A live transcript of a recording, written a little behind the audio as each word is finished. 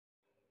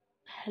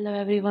Hello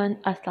everyone,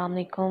 अस्सलाम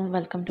वालेकुम।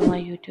 Welcome to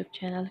my YouTube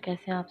channel.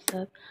 कैसे हैं आप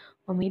सब?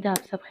 उम्मीद है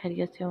आप सब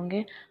खैरियत से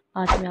होंगे।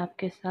 आज मैं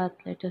आपके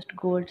साथ latest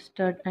gold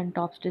stud and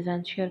tops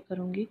design share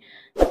करूंगी।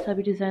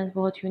 सभी डिज़ाइन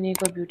बहुत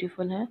यूनिक और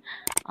ब्यूटीफुल हैं,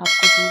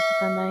 आपको ज़रूर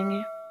पसंद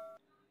आएंगे।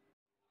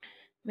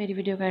 मेरी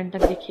वीडियो का एंड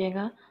तक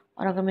देखिएगा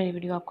और अगर मेरी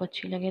वीडियो आपको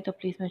अच्छी लगे तो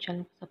प्लीज़ मेरे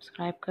चैनल को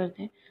सब्सक्राइब कर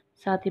दें,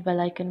 साथ ही बेल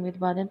आइकन भी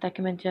दबा दें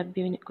ताकि मैं जब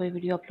भी कोई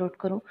वीडियो अपलोड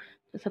करूँ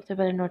तो सबसे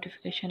पहले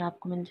नोटिफिकेशन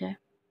आपको मिल जाए।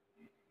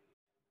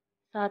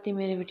 साथ ही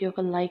मेरे वीडियो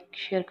को लाइक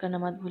शेयर करना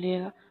मत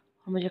भूलिएगा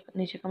और मुझे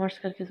नीचे कमेंट्स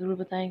करके ज़रूर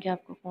बताएं कि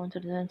आपको कौन सा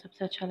डिज़ाइन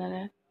सबसे अच्छा लगा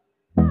है।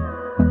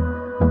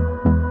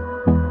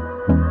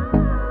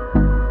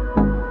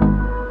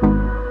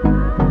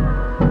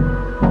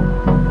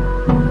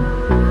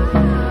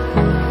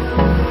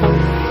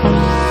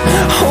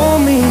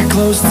 Hold me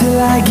close till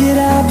I get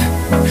up.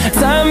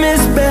 Time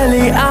is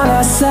barely on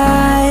our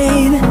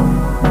side.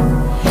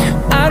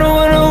 I don't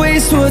wanna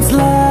waste what's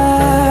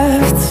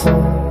left.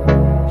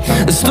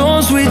 The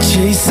storms we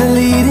chase are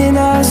leading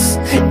us,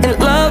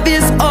 and love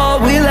is all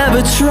we'll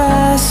ever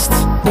trust.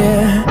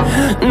 Yeah,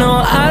 no,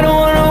 I don't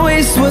wanna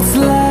waste what's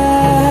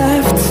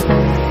left.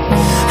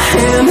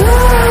 And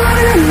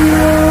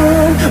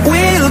on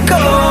we'll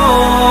go,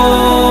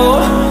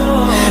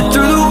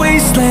 through the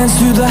wastelands,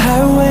 through the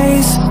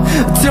highways,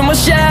 till my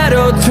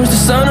shadow turns to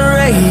sun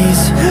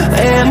rays.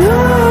 And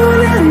on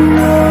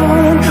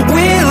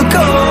we'll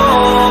go,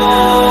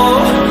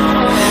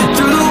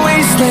 through the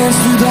wastelands,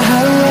 through the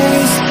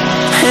highways,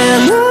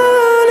 and on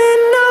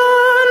we'll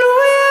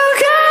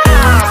go.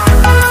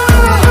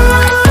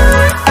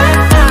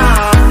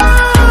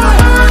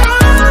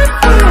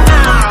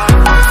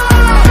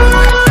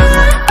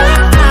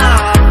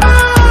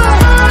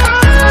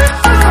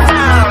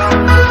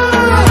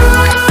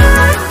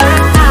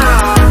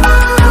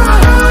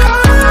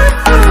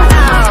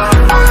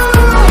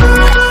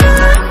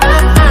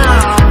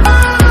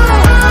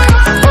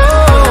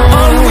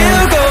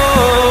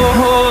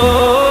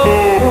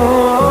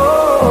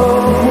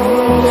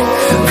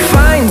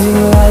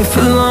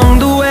 Along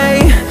the way,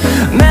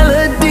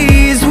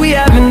 melodies we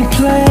haven't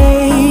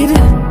played.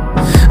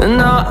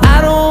 No, I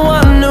don't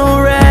want no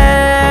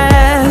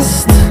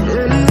rest.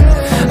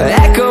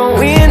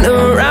 Echoing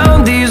around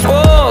these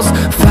walls,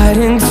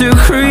 fighting to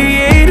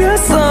create a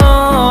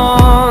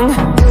song.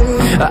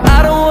 I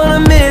don't wanna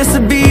miss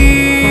a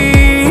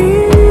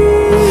beat.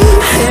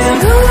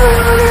 And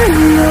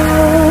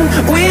on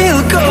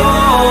we'll go,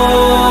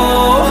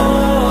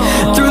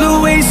 through the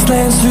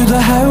wastelands, through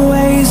the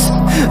highways,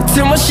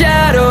 till my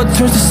shadow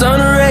turns to sun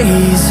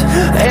rays.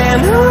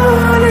 And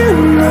on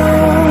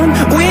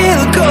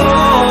we'll go,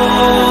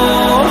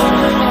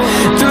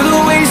 through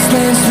the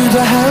wastelands, through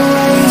the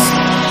highways,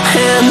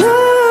 and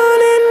on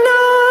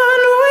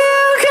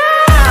we'll go.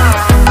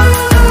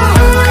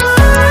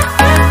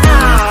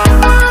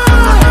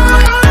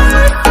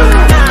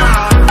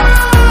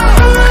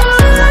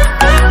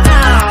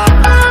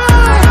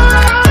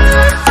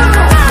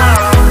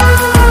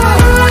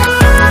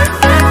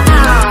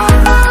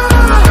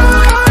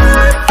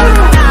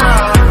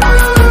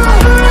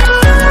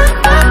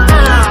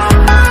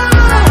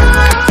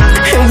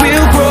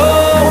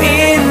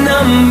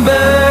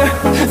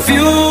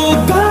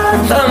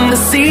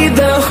 See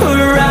the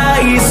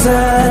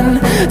horizon,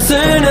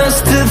 turn us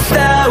to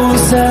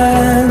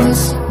thousands,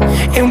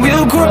 and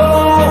we'll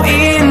grow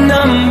in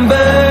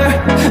number,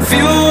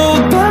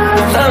 fueled by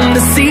them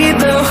to see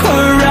the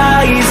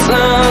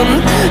horizon,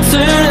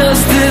 turn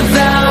us to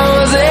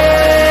thousands.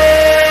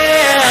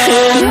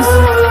 And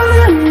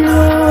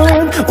on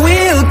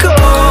we'll go,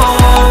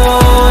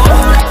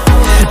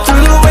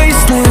 through the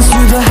wastelands,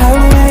 through the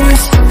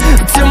highways,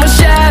 till my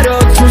shadow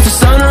turns to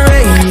sun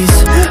rays.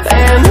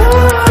 And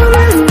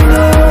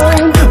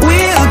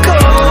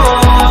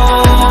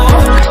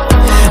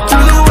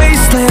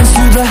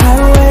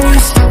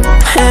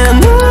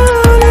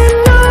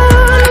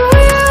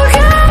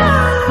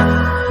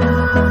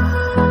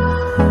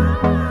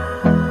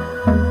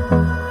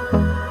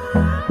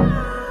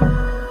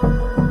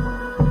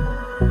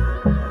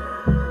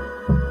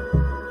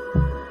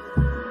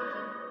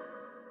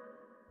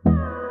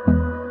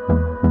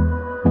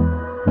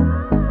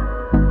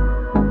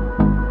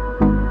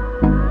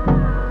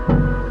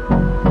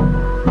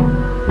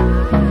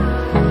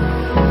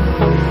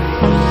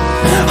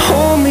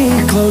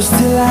close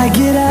till I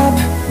get up.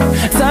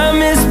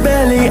 Time is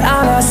barely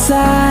on our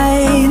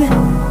side.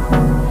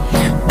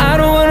 I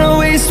don't wanna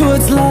waste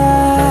what's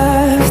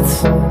left.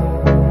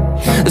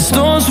 The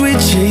storms we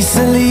chase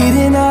are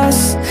leading us,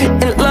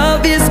 and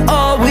love is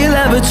all we'll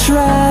ever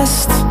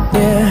trust.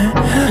 Yeah,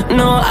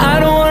 no, I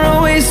don't wanna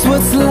waste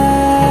what's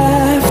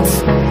left.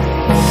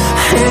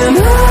 And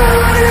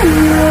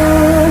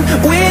on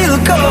we'll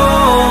go,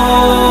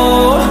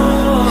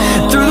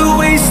 through the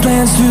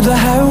wastelands, through the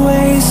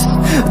highways,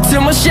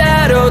 till my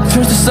shadow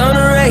turns to sun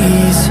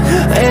rays.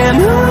 And